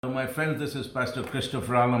My friends, this is Pastor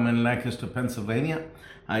Christopher Allam in Lancaster, Pennsylvania.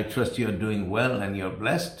 I trust you are doing well and you're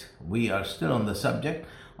blessed. We are still on the subject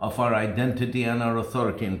of our identity and our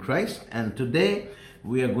authority in Christ. And today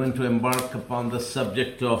we are going to embark upon the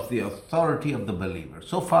subject of the authority of the believer.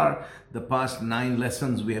 So far, the past 9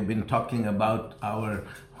 lessons, we have been talking about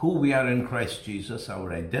who we are in Christ Jesus,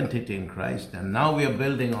 our identity in Christ. And now we are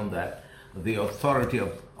building on that, the authority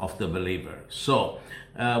of the believer. So,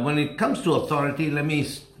 when it comes to authority, let me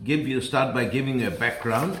start by giving you a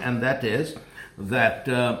background, and that is that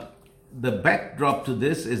the backdrop to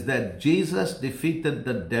this is that Jesus defeated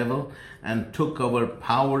the devil and took over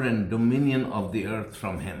power and dominion of the earth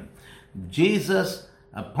from him. Jesus,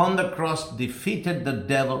 upon the cross, defeated the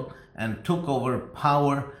devil and took over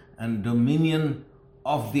power and dominion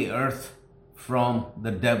of the earth from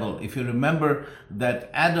the devil. If you remember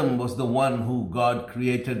that Adam was the one who God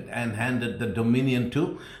created and handed the dominion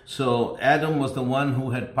to. So Adam was the one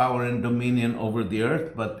who had power and dominion over the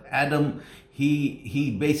earth, but Adam,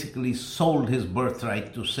 he basically sold his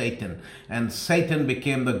birthright to Satan, and Satan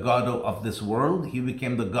became the god of this world. He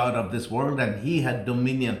became the god of this world, and he had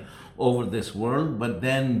dominion over this world. But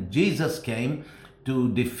then Jesus came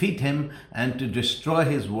to defeat him and to destroy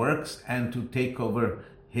his works and to take over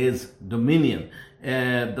his dominion.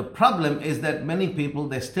 The problem is that many people,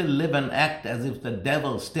 they still live and act as if the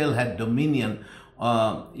devil still had dominion,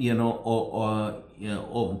 over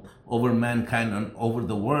mankind and over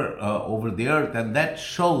the world, over the earth, and that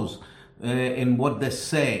shows in what they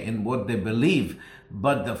say, in what they believe.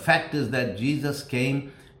 But the fact is that Jesus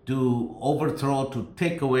came to overthrow, to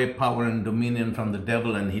take away power and dominion from the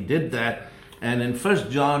devil, and he did that. And in 1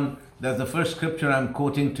 John, that's the first scripture I'm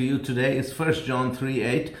quoting to you today, is 1 John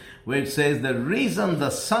 3:8, where it says, the reason the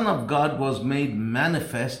Son of God was made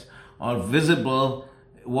manifest or visible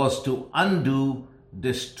was to undo,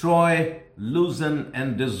 destroy, loosen,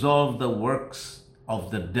 and dissolve the works of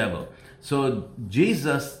the devil. So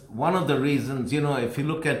Jesus, one of the reasons,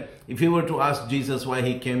 if you were to ask Jesus why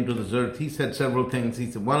he came to this earth, he said several things. He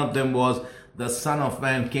said one of them was, the Son of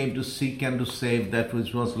Man came to seek and to save that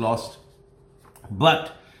which was lost.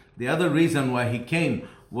 But the other reason why he came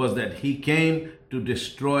was that he came to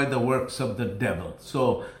destroy the works of the devil.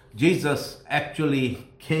 So Jesus actually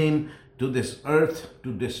came to this earth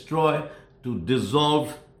to destroy, to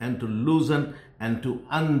dissolve, and to loosen, and to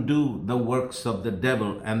undo the works of the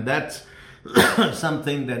devil. And that's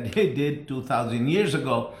something that he did 2,000 years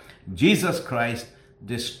ago. Jesus Christ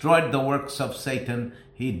destroyed the works of Satan.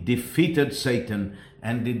 He defeated Satan,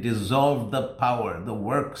 and he dissolved the power, the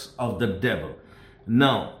works of the devil.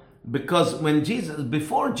 Now, because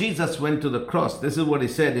before Jesus went to the cross, this is what he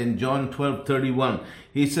said in John 12:31.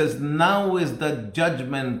 He says, now is the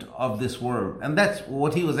judgment of this world. And that's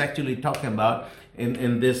what he was actually talking about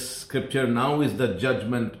in this scripture. Now is the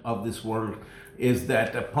judgment of this world, is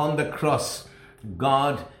that upon the cross,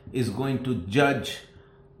 God is going to judge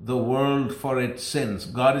the world for its sins.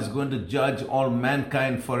 God is going to judge all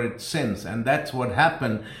mankind for its sins. And that's what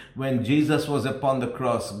happened when Jesus was upon the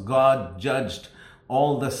cross. God judged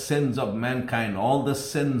all the sins of mankind, all the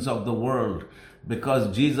sins of the world, because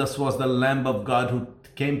Jesus was the Lamb of God who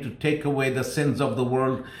came to take away the sins of the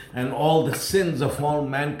world, and all the sins of all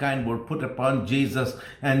mankind were put upon Jesus,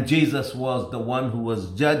 and Jesus was the one who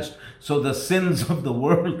was judged. So the sins of the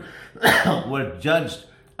world were judged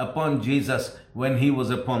upon Jesus when he was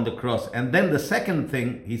upon the cross. And then the second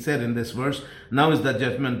thing he said in this verse, now is the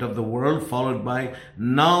judgment of the world, followed by,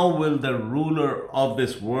 now will the ruler of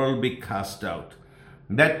this world be cast out.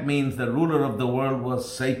 That means the ruler of the world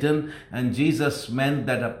was Satan, and Jesus meant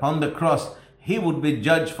that upon the cross, he would be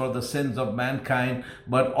judged for the sins of mankind,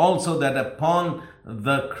 but also that upon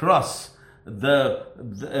the cross, the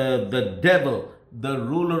devil, the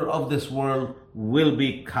ruler of this world, will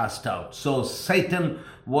be cast out. So Satan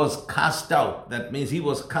was cast out. That means he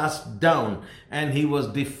was cast down, and he was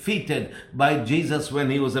defeated by Jesus when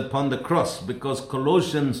he was upon the cross, because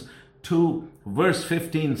Colossians 2 verse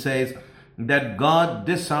 15 says that God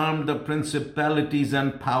disarmed the principalities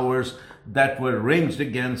and powers that were ranged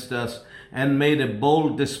against us, and made a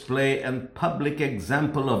bold display and public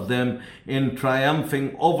example of them, in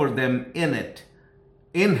triumphing over them in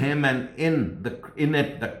him, and in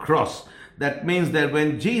it the cross. That means that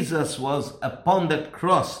when Jesus was upon that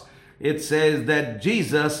cross, it says that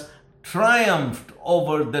Jesus triumphed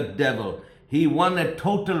over the devil. He won a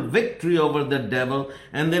total victory over the devil.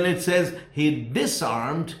 And then it says he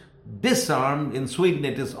disarmed, in Sweden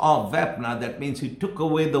it is avväpna. That means he took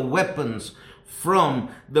away the weapons from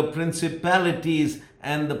the principalities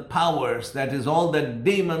and the powers, that is all the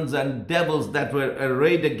demons and devils that were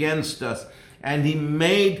arrayed against us. And he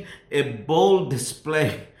made a bold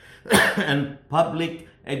display and public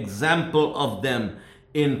example of them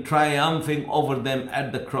in triumphing over them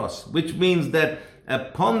at the cross, which means that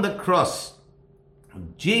upon the cross,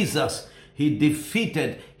 Jesus,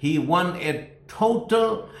 he won a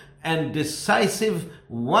total and decisive,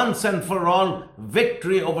 once and for all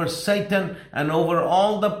victory over Satan and over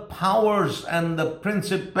all the powers and the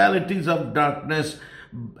principalities of darkness.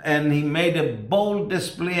 And he made a bold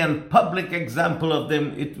display and public example of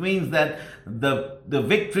them. It means that the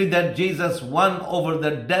victory that Jesus won over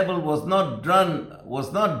the devil was not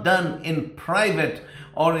done in private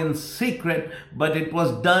or in secret, but it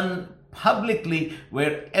was done publicly,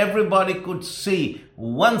 where everybody could see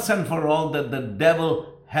once and for all that the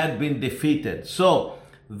devil had been defeated. So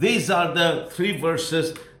these are the three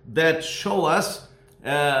verses that show us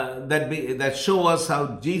that show us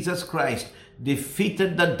how Jesus Christ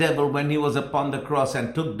defeated the devil when he was upon the cross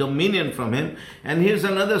and took dominion from him. And here's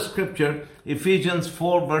another scripture, Ephesians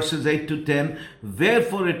 4 verses 8 to 10.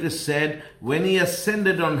 Therefore it is said, when he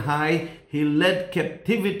ascended on high, he led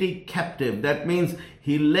captivity captive. That means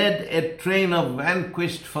he led a train of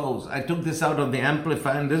vanquished foes. I took this out of the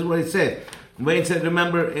Amplifier, and this is what it said. When it said,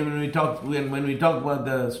 remember when we talk about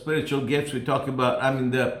the spiritual gifts, we talk about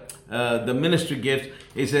the ministry gifts.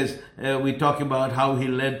 It says we talk about how he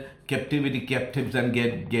led captivity captives and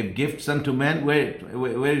gave gifts unto men.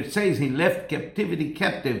 Where it says he left captivity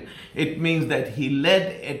captive, it means that he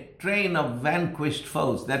led a train of vanquished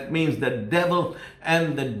foes. That means the devil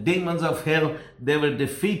and the demons of hell, they were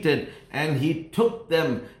defeated, and he took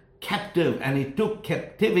them captive, and he took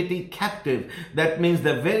captivity captive. That means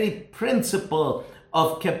the very principle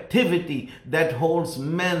of captivity that holds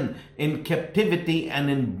men in captivity and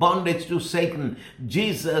in bondage to Satan,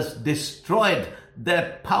 Jesus destroyed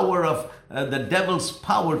that power of the devil's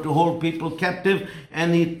power to hold people captive,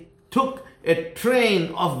 and he took a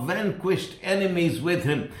train of vanquished enemies with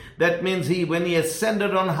him. That means when he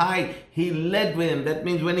ascended on high, he led with him. That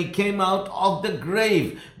means when he came out of the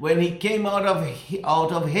grave, when he came out of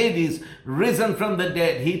Hades, risen from the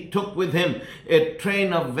dead, he took with him a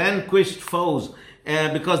train of vanquished foes.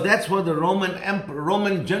 Because that's what the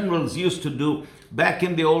Roman generals used to do back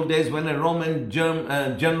in the old days. When a Roman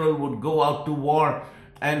general would go out to war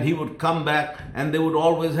and he would come back, and they would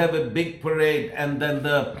always have a big parade, and then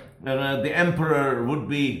the emperor would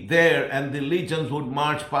be there, and the legions would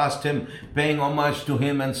march past him, paying homage to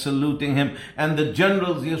him and saluting him. And the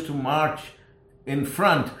generals used to march in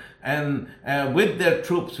front and with their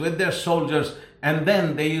troops, with their soldiers. And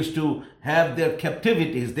then they used to have their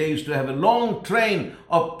captivities. They used to have a long train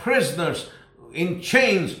of prisoners in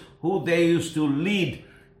chains who they used to lead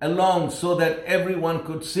along, so that everyone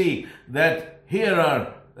could see that here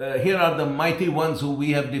are the mighty ones who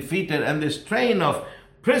we have defeated. And this train of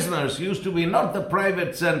prisoners used to be not the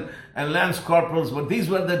privates and lance corporals, but these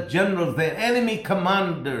were the generals, the enemy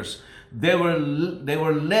commanders. They were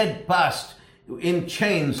led past in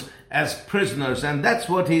chains as prisoners. And that's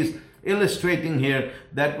what he's illustrating here,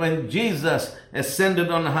 that when Jesus ascended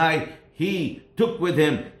on high, he took with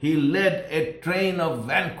him, he led a train of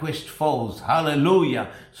vanquished foes. Hallelujah.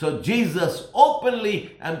 So Jesus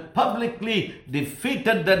openly and publicly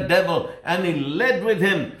defeated the devil, and he led with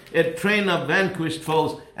him a train of vanquished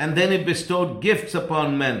foes, and then he bestowed gifts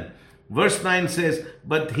upon men. Verse 9 says,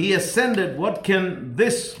 but he ascended. What can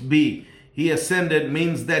this be? He ascended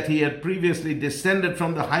means that he had previously descended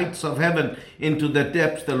from the heights of heaven into the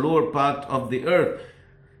depths, the lower part of the earth.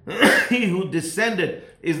 He who descended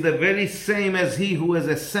is the very same as he who has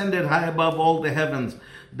ascended high above all the heavens,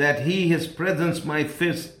 that he, his presence, might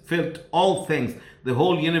fill all things, the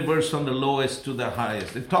whole universe from the lowest to the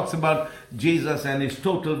highest. It talks about Jesus and his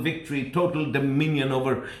total victory, total dominion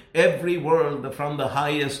over every world, from the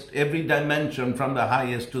highest, every dimension, from the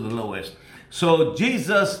highest to the lowest. So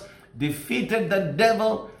Jesus defeated the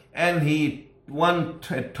devil, and he won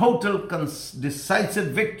a total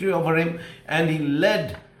decisive victory over him, and he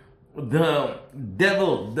led the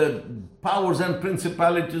devil, the powers and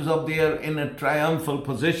principalities of the air, in a triumphal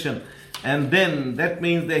position. And then that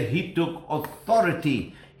means that he took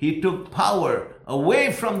authority, he took power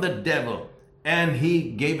away from the devil, and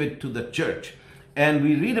he gave it to the church. And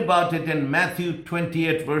we read about it in Matthew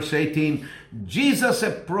 28 verse 18. Jesus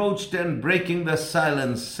approached, and breaking the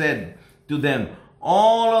silence said to them,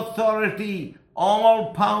 all authority,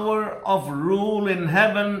 all power of rule in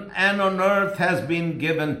heaven and on earth has been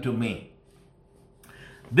given to me.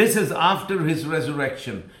 This is after his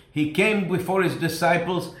resurrection. He came before his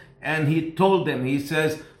disciples and he told them, he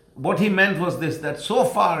says, what he meant was this, that so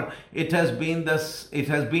far it has been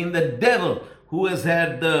the devil who has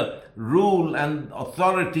had the rule and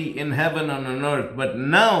authority in heaven and on earth. But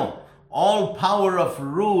now all power of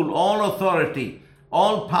rule, all authority,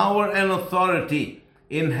 all power and authority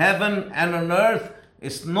in heaven and on earth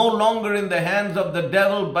is no longer in the hands of the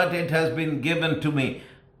devil, but it has been given to me.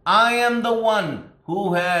 I am the one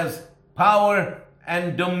who has power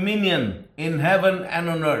and dominion in heaven and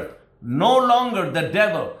on earth. No longer the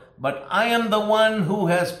devil, but I am the one who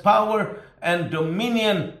has power and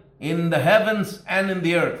dominion in the heavens and in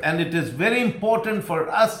the earth. And it is very important for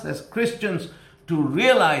us as Christians to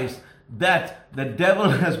realize that the devil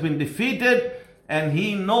has been defeated and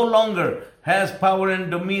he no longer has power and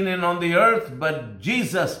dominion on the earth, but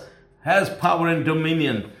Jesus has power and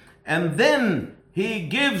dominion. And then he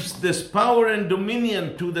gives this power and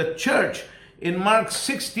dominion to the church. In Mark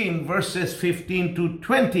 16, verses 15 to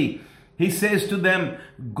 20, he says to them,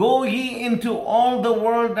 "Go ye into all the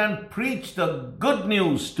world and preach the good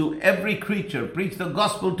news to every creature." Preach the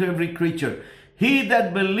gospel to every creature. "He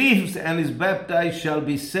that believes and is baptized shall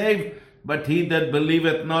be saved, but he that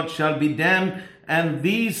believeth not shall be damned. And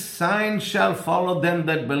these signs shall follow them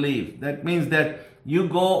that believe." That means that you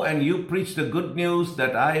go and you preach the good news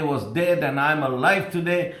that I was dead and I'm alive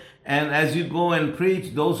today. And as you go and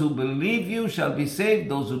preach, those who believe you shall be saved.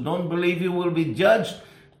 Those who don't believe you will be judged.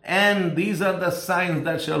 And these are the signs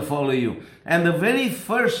that shall follow you. And the very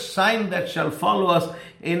first sign that shall follow us,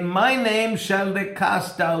 in my name shall they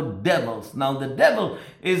cast out devils. Now the devil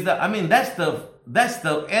is that's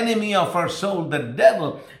the enemy of our soul, the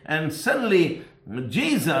devil. And suddenly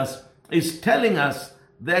Jesus is telling us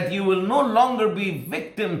that you will no longer be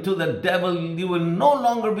victim to the devil. You will no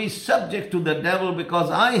longer be subject to the devil because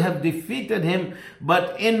I have defeated him.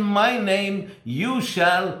 But in my name you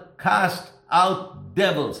shall cast out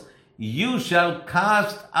devils. You shall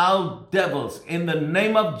cast out devils. In the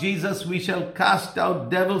name of Jesus we shall cast out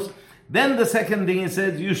devils. Then the second thing he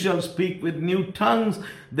says, you shall speak with new tongues.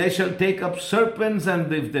 They shall take up serpents,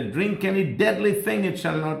 and if they drink any deadly thing, it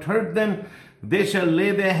shall not hurt them. They shall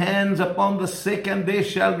lay their hands upon the sick and they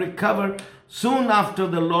shall recover. Soon after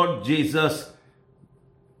the Lord Jesus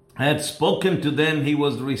had spoken to them, he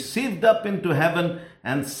was received up into heaven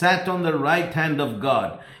and sat on the right hand of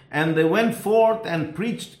God. And they went forth and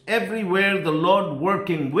preached everywhere, the Lord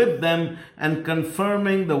working with them and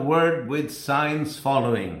confirming the word with signs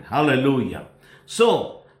following. Hallelujah.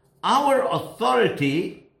 So, our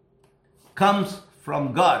authority comes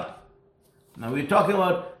from God. Now we're talking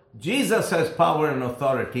about Jesus has power and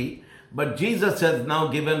authority, but Jesus has now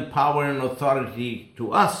given power and authority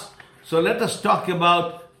to us. So let us talk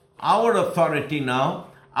about our authority now.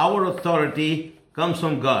 Our authority comes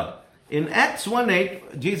from God. In Acts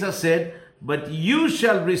 1:8, Jesus said, "But you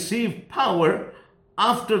shall receive power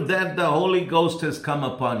after that the Holy Ghost has come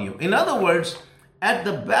upon you." In other words, at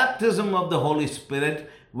the baptism of the Holy Spirit,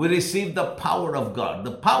 we receive the power of God.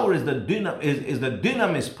 The power is the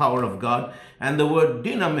dynamis power of God. And the word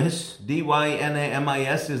dynamis,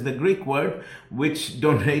 dynamis, is the Greek word which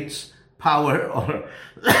denotes power, or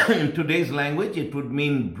in today's language, it would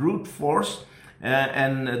mean brute force.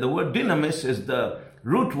 And the word dynamis is the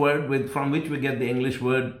root word from which we get the English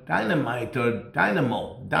word dynamite or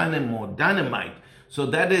dynamite. So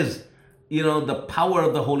that is, the power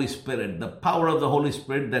of the Holy Spirit, the power of the Holy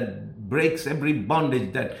Spirit that breaks every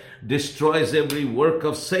bondage, that destroys every work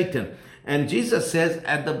of Satan. And Jesus says,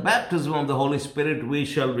 at the baptism of the Holy Spirit, we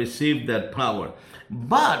shall receive that power.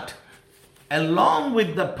 But along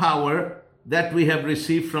with the power that we have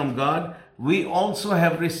received from God, we also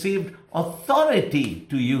have received authority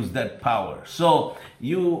to use that power. So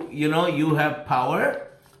you have power,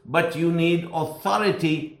 but you need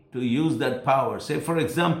authority to use that power. Say, for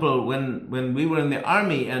example, when we were in the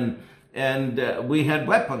army and we had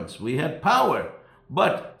weapons, we had power,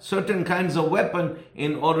 but certain kinds of weapon,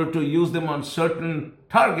 in order to use them on certain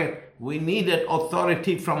target, we needed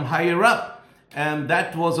authority from higher up, and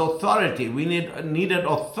that was authority. We needed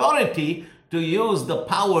authority to use the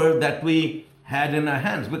power that we had in our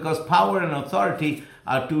hands, because power and authority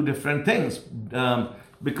are two different things.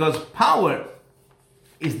 Because power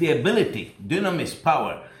is the ability, dynamis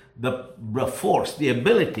power, the force, the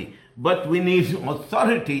ability, but we need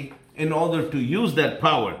authority in order to use that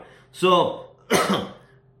power. So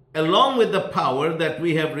along with the power that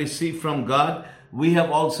we have received from God, we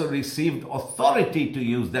have also received authority to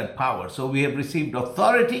use that power. So we have received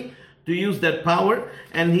authority to use that power,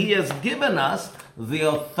 and he has given us the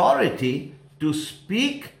authority to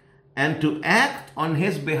speak and to act on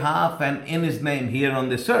his behalf and in his name here on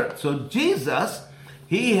this earth. So Jesus,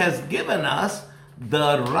 he has given us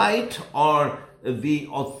the right, or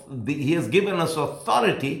he has given us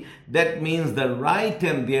authority. That means the right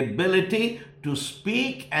and the ability to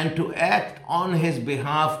speak and to act on his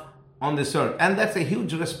behalf on this earth. And that's a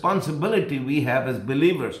huge responsibility we have as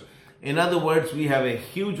believers. In other words, we have a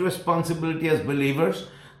huge responsibility as believers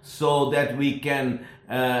so that we can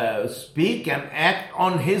speak and act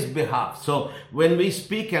on His behalf. So when we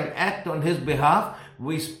speak and act on His behalf,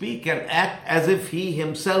 we speak and act as if He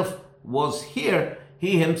Himself was here.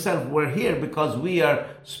 He Himself were here, because we are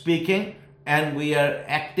speaking and we are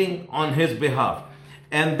acting on His behalf.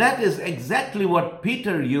 And that is exactly what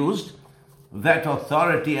Peter used, that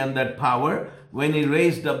authority and that power, when he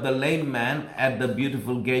raised up the lame man at the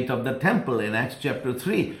beautiful gate of the temple in Acts chapter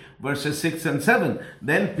 3, verses 6 and 7.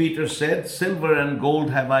 Then Peter said, "Silver and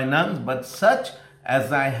gold have I none, but such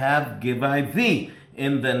as I have give I thee.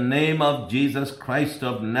 In the name of Jesus Christ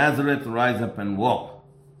of Nazareth, rise up and walk."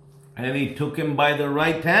 And he took him by the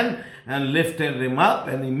right hand and lifted him up,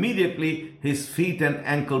 and immediately his feet and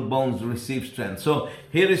ankle bones received strength. So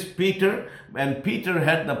here is Peter, and Peter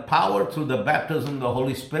had the power through the baptism of the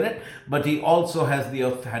Holy Spirit, but he also had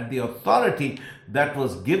the authority that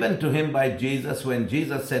was given to him by Jesus when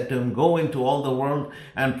Jesus said to him, "Go into all the world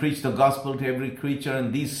and preach the gospel to every creature,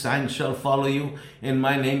 and these signs shall follow you. In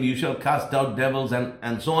my name you shall cast out devils,"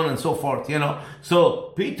 and so on and so forth,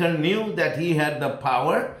 So Peter knew that he had the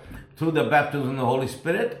power through the baptism of the Holy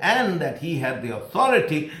Spirit, and that he had the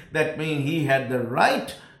authority. That means he had the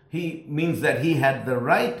right. He means that he had the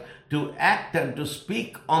right to act and to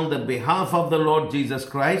speak on the behalf of the Lord Jesus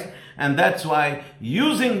Christ. And that's why,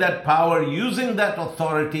 using that power, using that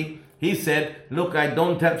authority, he said, "Look, I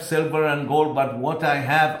don't have silver and gold, but what I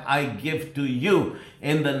have I give to you.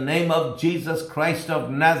 In the name of Jesus Christ of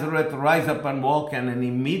Nazareth, rise up and walk." And then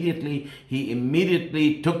he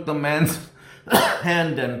immediately took the man's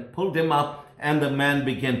hand and pulled him up, and the man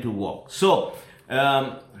began to walk. So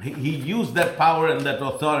he used that power and that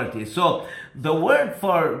authority. So the word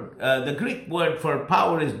for the Greek word for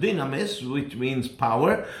power is dynamis, which means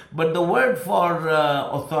power, but the word for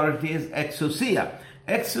authority is exousia.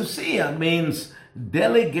 Exousia means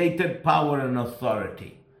delegated power and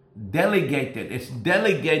authority. Delegated. It's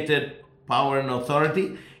delegated power and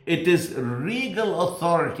authority. It is regal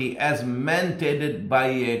authority as mandated by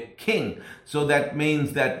a king. So that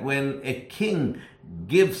means that when a king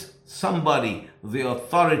gives somebody the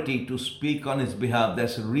authority to speak on his behalf,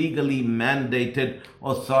 that's regally mandated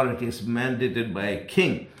authority, is mandated by a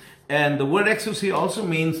king. And the word exousia also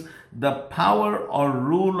means the power or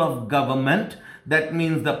rule of government. That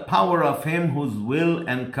means the power of him whose will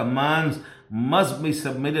and commands must be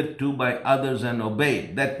submitted to by others and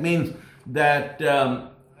obeyed. That means that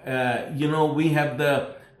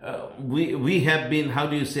we have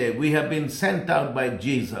been sent out by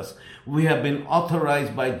Jesus. We have been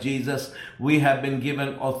authorized by Jesus. We have been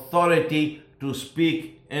given authority to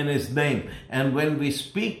speak in His name. And when we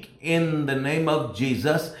speak in the name of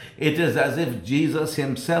Jesus, it is as if Jesus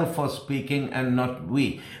Himself was speaking and not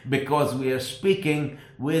we, because we are speaking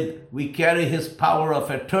we carry His power of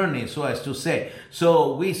attorney, so as to say.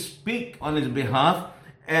 So we speak on His behalf,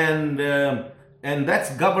 and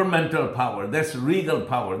that's governmental power. That's regal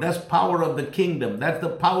power. That's power of the kingdom. That's the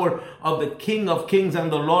power of the King of Kings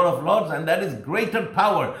and the Lord of Lords. And that is greater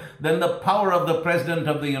power than the power of the President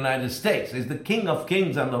of the United States. It's the King of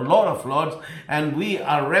Kings and the Lord of Lords. And we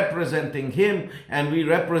are representing Him, and we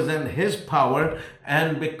represent His power.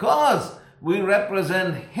 And because we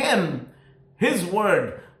represent Him, His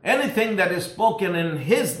word, anything that is spoken in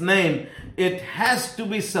His name, it has to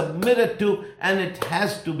be submitted to, and it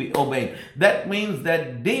has to be obeyed. That means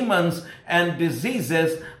that demons and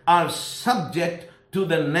diseases are subject to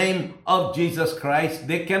the name of Jesus Christ.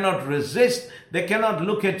 They cannot resist. They cannot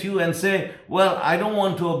look at you and say, "Well, I don't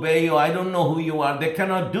want to obey you. I don't know who you are." They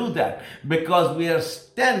cannot do that, because we are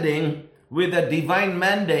standing with a divine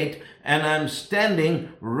mandate, and I'm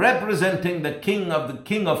standing representing the King of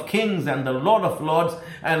Kings and the Lord of Lords,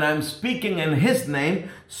 and I'm speaking in His name.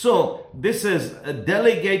 So this is a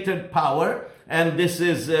delegated power, and this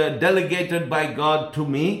is delegated by God to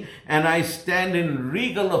me, and I stand in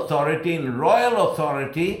regal authority, in royal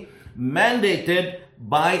authority, mandated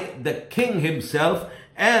by the King Himself,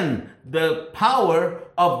 and the power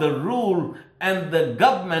of the rule and the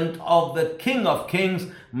government of the King of Kings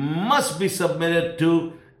must be submitted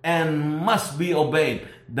to and must be obeyed.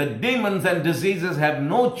 The demons and diseases have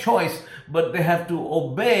no choice, but they have to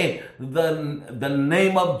obey the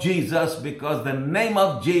name of Jesus, because the name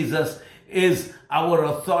of Jesus is our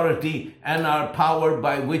authority and our power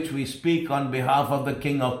by which we speak on behalf of the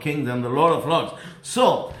King of Kings and the Lord of Lords.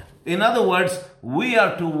 So, in other words, we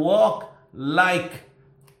are to walk like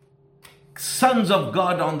sons of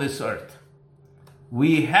God on this earth.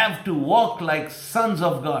 We have to walk like sons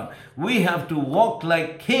of God. We have to walk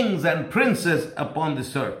like kings and princes upon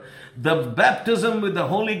this earth. The baptism with the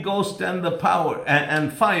Holy Ghost and the power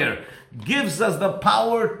and fire gives us the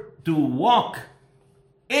power to walk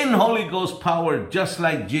in Holy Ghost power, just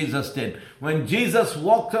like Jesus did. When Jesus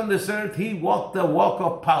walked on this earth, he walked the walk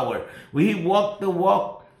of power. He walked the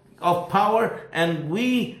walk of power, and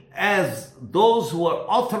we, as those who are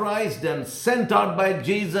authorized and sent out by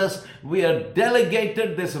Jesus, we are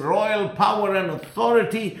delegated this royal power and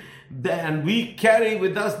authority, and we carry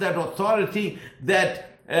with us that authority, that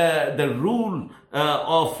the rule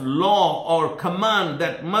of law or command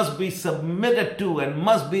that must be submitted to and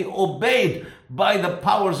must be obeyed by the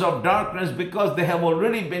powers of darkness, because they have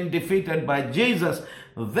already been defeated by Jesus.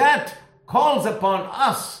 That calls upon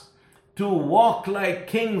us to walk like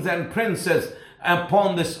kings and princes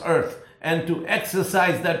upon this earth, and to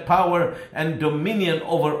exercise that power and dominion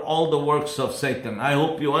over all the works of Satan. I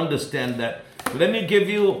hope you understand that. Let me give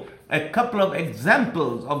you a couple of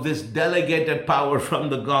examples of this delegated power from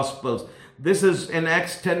the Gospels. This is in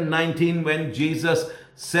Acts 10:19, when Jesus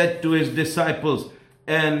said to his disciples,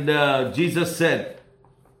 and Jesus said,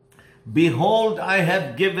 "Behold, I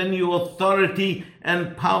have given you authority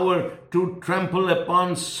and power to trample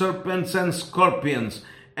upon serpents and scorpions,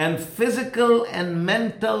 and physical and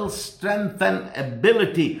mental strength and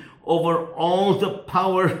ability over all the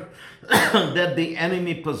power that the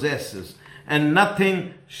enemy possesses, and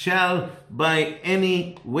nothing shall by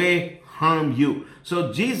any way harm you."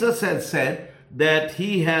 So Jesus had said that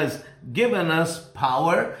he has given us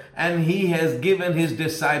power, and he has given his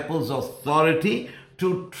disciples authority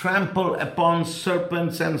to trample upon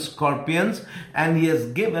serpents and scorpions, and he has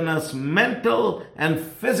given us mental and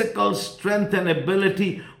physical strength and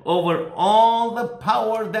ability over all the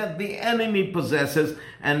power that the enemy possesses,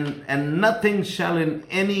 and nothing shall in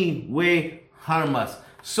any way harm us.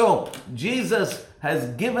 So Jesus has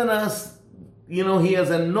given us, he has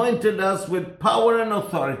anointed us with power and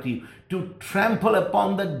authority to trample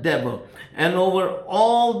upon the devil and over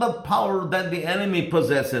all the power that the enemy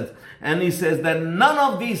possesses. And he says that none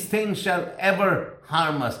of these things shall ever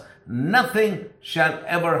harm us. Nothing shall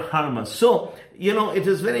ever harm us. So, it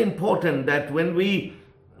is very important that when we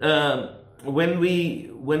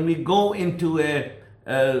go into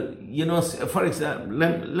for example,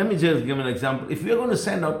 let me just give an example. If we are going to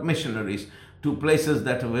send out missionaries to places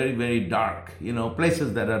that are very, very dark,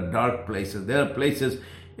 places that are dark places. There are places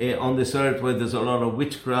on this earth where there's a lot of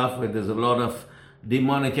witchcraft, where there's a lot of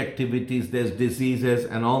demonic activities, there's diseases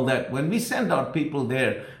and all that. When we send out people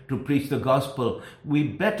there to preach the gospel, we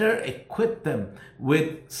better equip them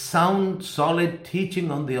with sound, solid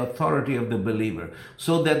teaching on the authority of the believer,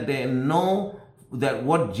 so that they know that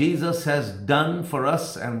what Jesus has done for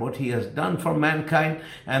us and what he has done for mankind,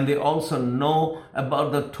 and they also know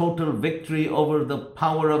about the total victory over the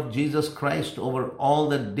power of Jesus Christ over all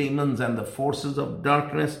the demons and the forces of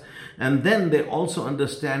darkness. And then they also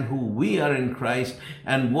understand who we are in Christ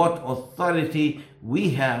and what authority we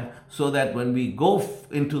have, so that when we go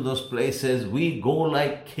into those places, we go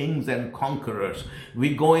like kings and conquerors.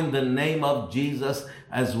 We go in the name of Jesus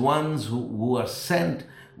as ones who are sent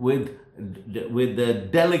with the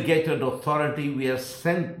delegated authority. We are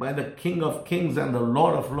sent by the King of Kings and the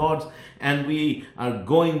Lord of Lords, and we are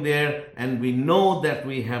going there, and we know that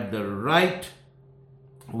we have the right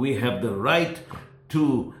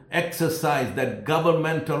to exercise that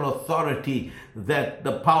governmental authority that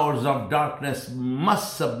the powers of darkness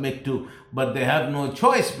must submit to, but they have no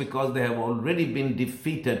choice, because they have already been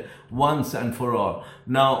defeated once and for all.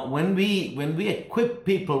 Now, when we equip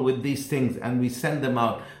people with these things and we send them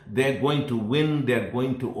out, they're going to win, they're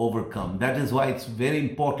going to overcome. That is why it's very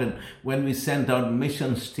important when we send out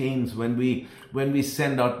missions teams, when we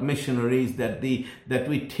send out missionaries, that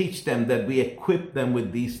we teach them, that we equip them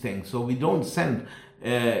with these things. So we don't send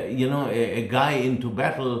a guy into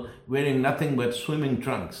battle wearing nothing but swimming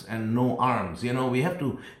trunks and no arms.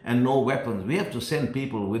 And no weapons. We have to send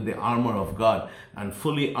people with the armor of God and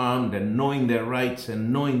fully armed and knowing their rights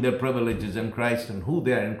and knowing their privileges in Christ and who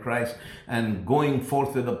they are in Christ, and going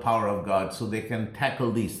forth with the power of God so they can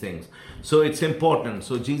tackle these things. So it's important.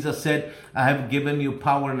 So Jesus said, "I have given you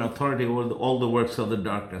power and authority over all the works of the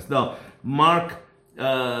darkness." Now, Mark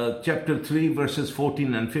chapter 3 verses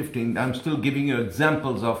 14 and 15, I'm still giving you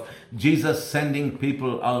examples of Jesus sending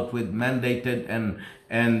people out with mandated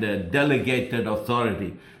and delegated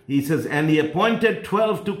authority. He says, "And he appointed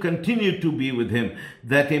 12 to continue to be with him,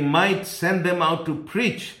 that he might send them out to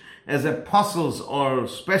preach as apostles or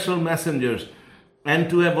special messengers, and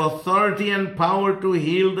to have authority and power to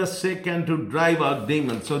heal the sick and to drive out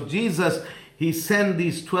demons." So Jesus, he sent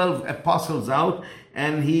these 12 apostles out,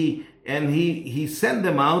 and he and he sent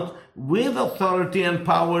them out with authority and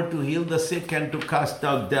power to heal the sick and to cast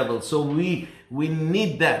out devils. So we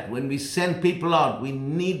need that. When we send people out, we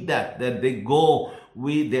need that they go,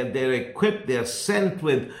 they're equipped, they're sent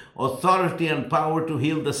with authority and power to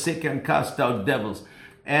heal the sick and cast out devils.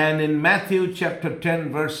 And in Matthew chapter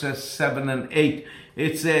 10, verses 7 and 8,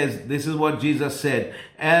 it says, this is what Jesus said,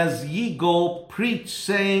 "As ye go, preach,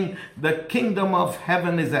 saying, the kingdom of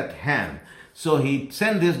heaven is at hand." So he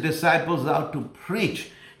sent his disciples out to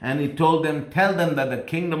preach, and he told them, tell them that the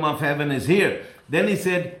kingdom of heaven is here. Then he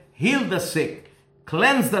said, heal the sick,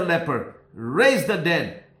 cleanse the leper, raise the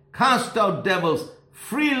dead, cast out devils,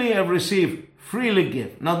 freely have received, freely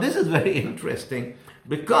give. Now this is very interesting,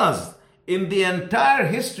 because in the entire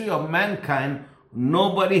history of mankind,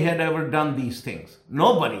 nobody had ever done these things.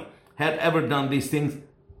 Nobody had ever done these things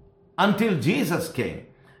until Jesus came.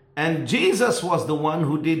 And Jesus was the one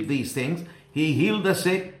who did these things. He healed the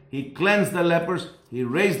sick, he cleansed the lepers, he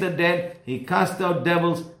raised the dead, he cast out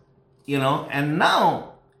devils, and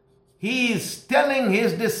now he is telling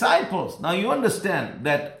his disciples. Now you understand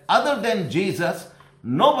that other than Jesus,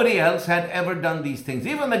 nobody else had ever done these things.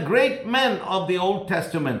 Even the great men of the Old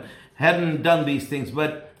Testament hadn't done these things,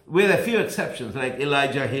 but with a few exceptions, like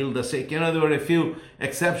Elijah healed the sick. There were a few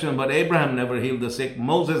exceptions, but Abraham never healed the sick.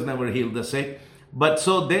 Moses never healed the sick. But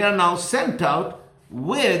so they are now sent out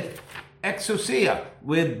with exousia,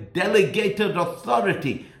 with delegated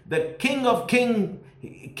authority. The King of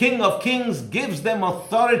Kings gives them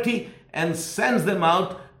authority and sends them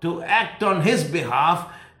out to act on his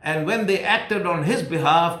behalf. And when they acted on his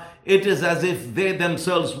behalf, it is as if they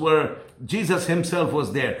themselves were, Jesus himself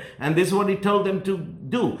was there. And this is what he told them to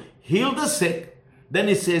do. Heal the sick. Then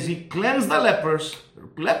he says he cleansed the lepers.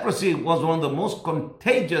 Leprosy was one of the most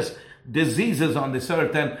contagious diseases on this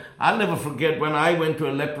earth. And I'll never forget when I went to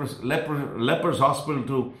a leper's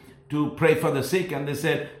hospital to pray for the sick. And they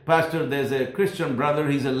said, "Pastor, there's a Christian brother.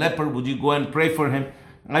 He's a leper. Would you go and pray for him?"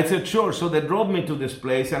 I said, "Sure." So they drove me to this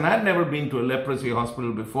place. And I'd never been to a leprosy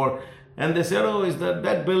hospital before. And they said, "Oh, is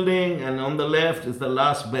that building, and on the left is the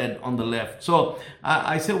last bed on the left." So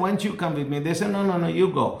I said, "Why don't you come with me?" They said, No, you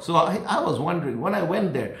go." So I was wondering, when I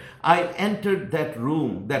went there, I entered that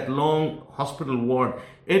room, that long hospital ward.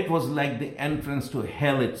 It was like the entrance to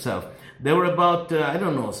hell itself. There were about,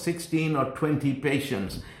 16 or 20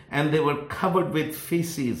 patients, and they were covered with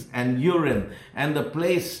feces and urine, and the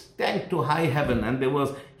place stank to high heaven, and there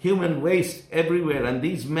was human waste everywhere. And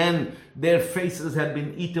these men, their faces had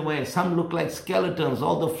been eaten away. Some looked like skeletons.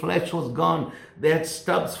 All the flesh was gone. They had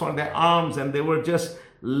stubs for their arms, and they were just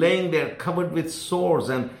laying there covered with sores.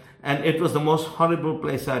 And it was the most horrible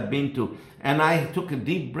place I'd been to. And I took a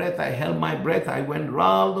deep breath. I held my breath. I went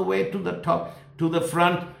all the way to the top, to the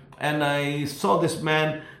front, and I saw this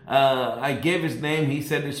man. I gave his name. He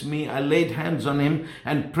said, "It's me." I laid hands on him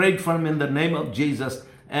and prayed for him in the name of Jesus.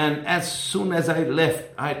 And as soon as I left,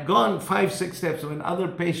 I'd gone 5-6 steps when other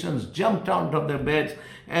patients jumped out of their beds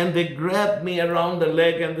and they grabbed me around the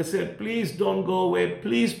leg and they said, "Please don't go away.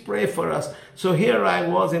 Please pray for us." So here I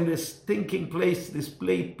was in this stinking place,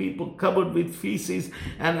 people covered with feces,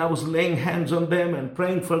 and I was laying hands on them and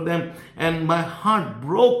praying for them. And my heart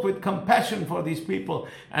broke with compassion for these people.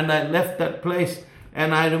 And I left that place.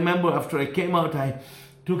 And I remember after I came out, I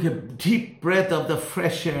took a deep breath of the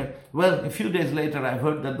fresh air. Well, a few days later, I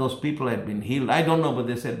heard that those people had been healed. I don't know, but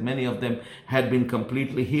they said many of them had been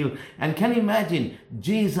completely healed. And can you imagine?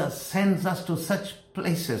 Jesus sends us to such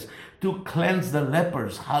places to cleanse the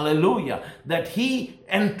lepers. Hallelujah. That he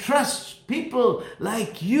entrusts people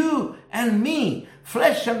like you and me,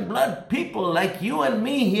 flesh and blood people like you and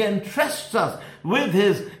me. He entrusts us with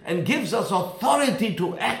his and gives us authority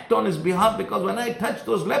to act on his behalf. Because when I touched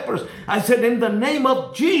those lepers, I said, "In the name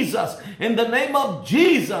of Jesus, in the name of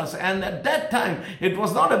Jesus." And at that time, it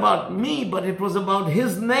was not about me, but it was about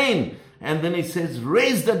his name. And then he says,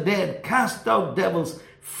 "Raise the dead, cast out devils,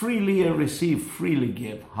 freely receive, freely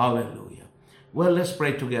give." Hallelujah. Well, let's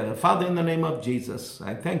pray together. Father, in the name of Jesus,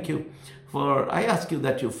 I thank you I ask you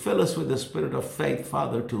that you fill us with the spirit of faith,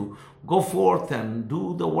 Father, to go forth and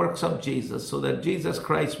do the works of Jesus so that Jesus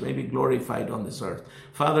Christ may be glorified on this earth.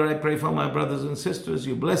 Father, I pray for my brothers and sisters.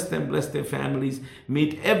 You bless them, bless their families,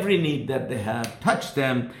 meet every need that they have, touch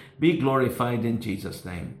them, be glorified in Jesus'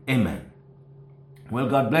 name. Amen. Well,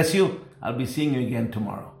 God bless you. I'll be seeing you again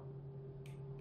tomorrow.